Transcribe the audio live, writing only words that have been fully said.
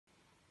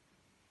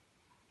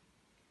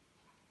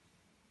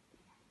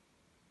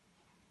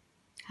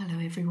Hello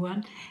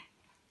everyone.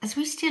 As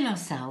we still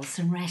ourselves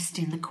and rest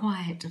in the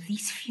quiet of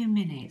these few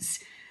minutes,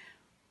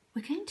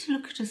 we're going to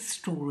look at a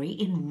story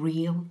in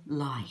real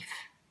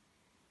life.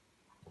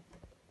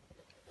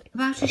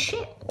 About a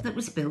ship that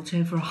was built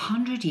over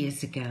 100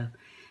 years ago,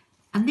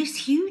 and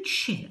this huge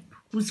ship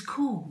was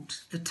called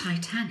the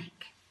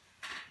Titanic.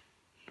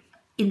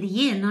 In the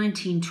year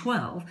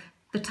 1912,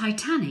 the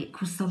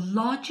Titanic was the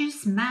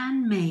largest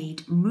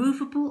man-made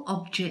movable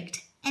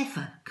object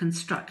ever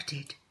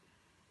constructed.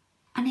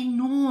 An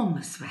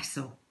enormous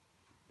vessel.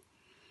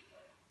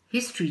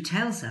 History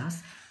tells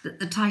us that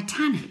the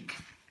Titanic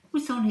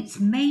was on its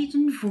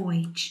maiden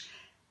voyage,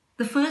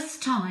 the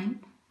first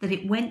time that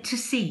it went to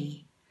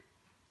sea,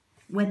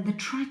 when the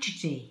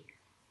tragedy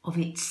of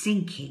its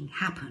sinking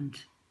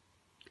happened.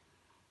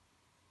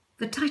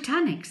 The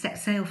Titanic set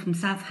sail from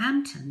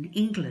Southampton,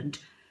 England,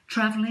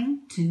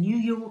 travelling to New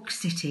York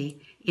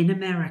City in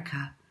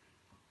America.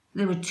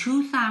 There were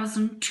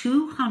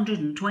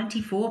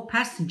 2,224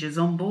 passengers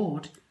on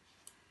board,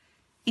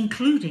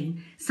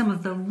 including some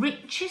of the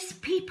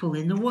richest people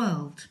in the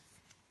world.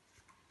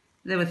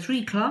 There were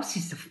 3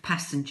 classes of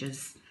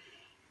passengers.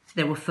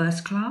 There were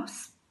first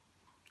class,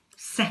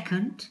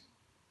 second,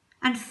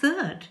 and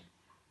third,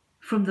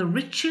 from the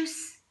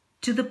richest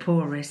to the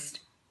poorest,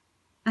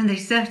 and they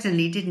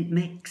certainly didn't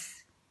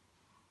mix.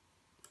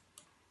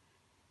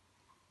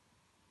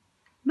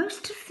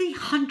 Most of the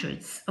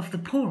hundreds of the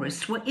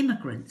poorest were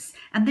immigrants,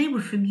 and they were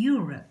from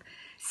Europe,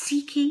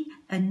 seeking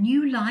a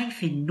new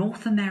life in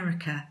North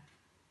America.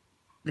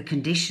 The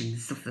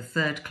conditions of the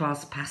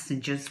third-class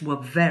passengers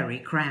were very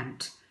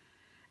cramped,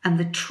 and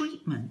the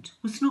treatment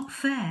was not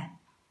fair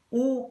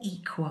or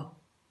equal.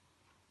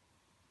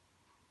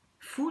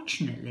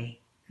 Fortunately,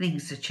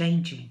 things are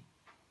changing.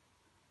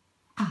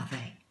 Are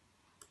they?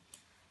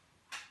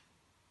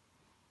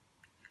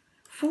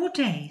 4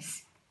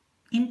 days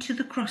into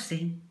the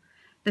crossing,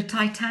 the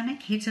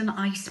Titanic hit an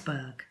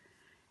iceberg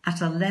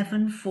at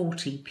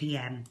 11:40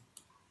 p.m.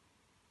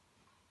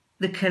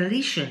 The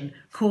collision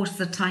caused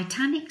the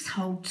Titanic's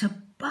hull to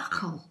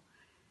buckle.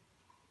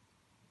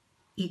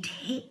 It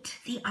hit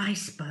the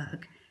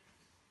iceberg,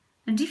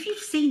 and if you've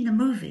seen the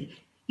movie,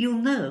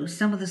 you'll know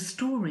some of the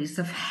stories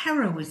of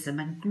heroism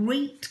and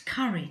great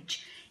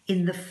courage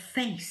in the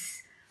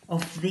face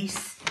of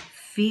this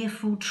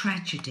fearful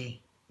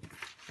tragedy.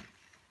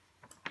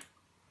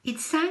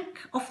 It sank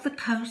off the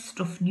coast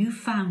of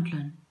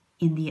Newfoundland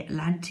in the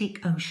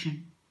Atlantic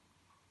Ocean.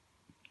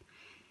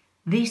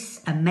 This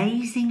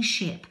amazing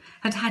ship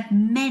had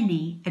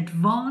many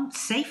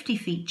advanced safety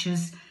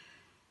features,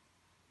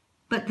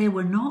 but there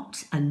were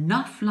not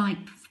enough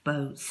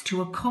lifeboats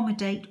to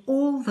accommodate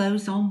all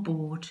those on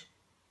board.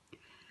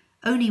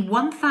 Only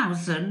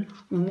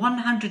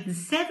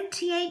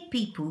 1,178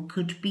 people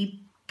could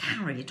be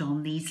carried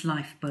on these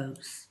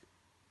lifeboats.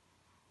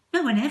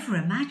 No one ever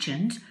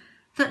imagined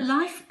that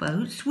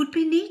lifeboats would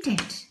be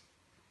needed.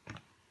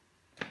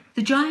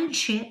 The giant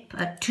ship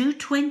at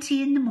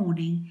 2:20 in the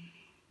morning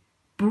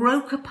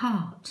broke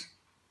apart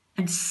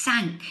and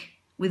sank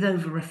with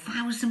over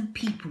 1,000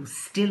 people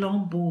still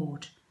on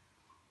board.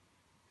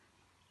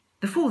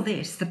 Before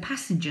this, the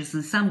passengers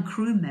and some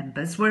crew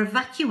members were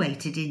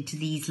evacuated into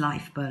these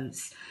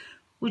lifeboats,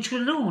 which were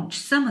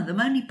launched, some of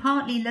them only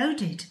partly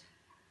loaded.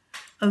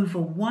 Over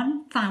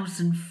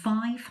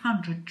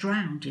 1,500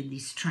 drowned in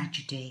this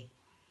tragedy,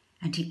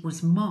 and it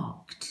was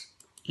marked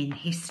in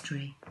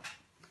history.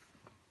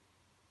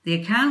 The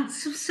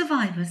accounts of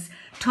survivors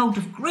told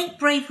of great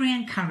bravery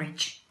and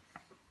courage,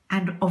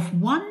 and of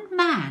one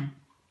man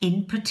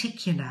in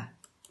particular,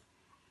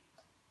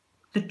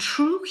 the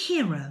true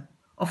hero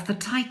of the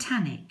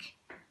Titanic,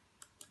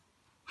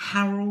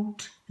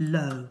 Harold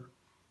Lowe.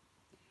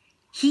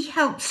 He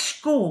helped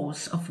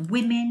scores of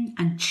women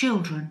and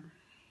children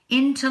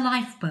into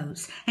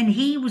lifeboats, and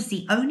he was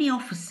the only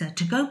officer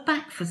to go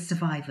back for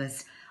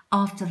survivors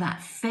after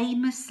that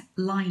famous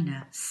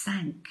liner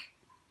sank.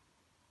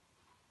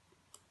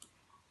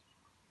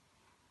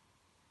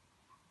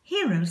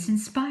 Heroes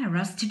inspire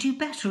us to do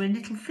better in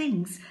little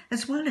things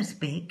as well as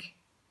big.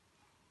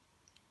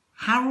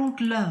 Harold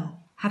Lowe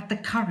had the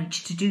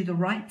courage to do the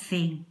right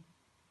thing.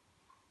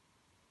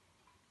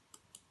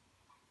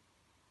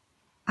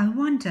 I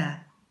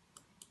wonder,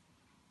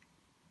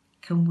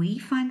 can we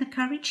find the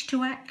courage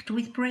to act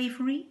with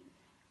bravery,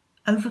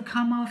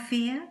 overcome our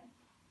fear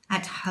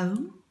at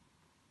home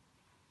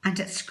and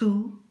at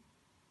school?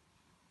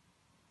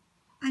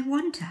 I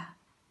wonder,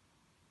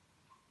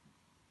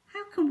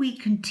 how can we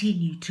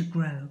continue to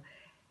grow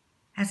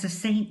as a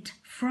St.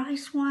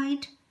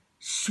 Fryswide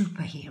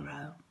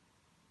superhero?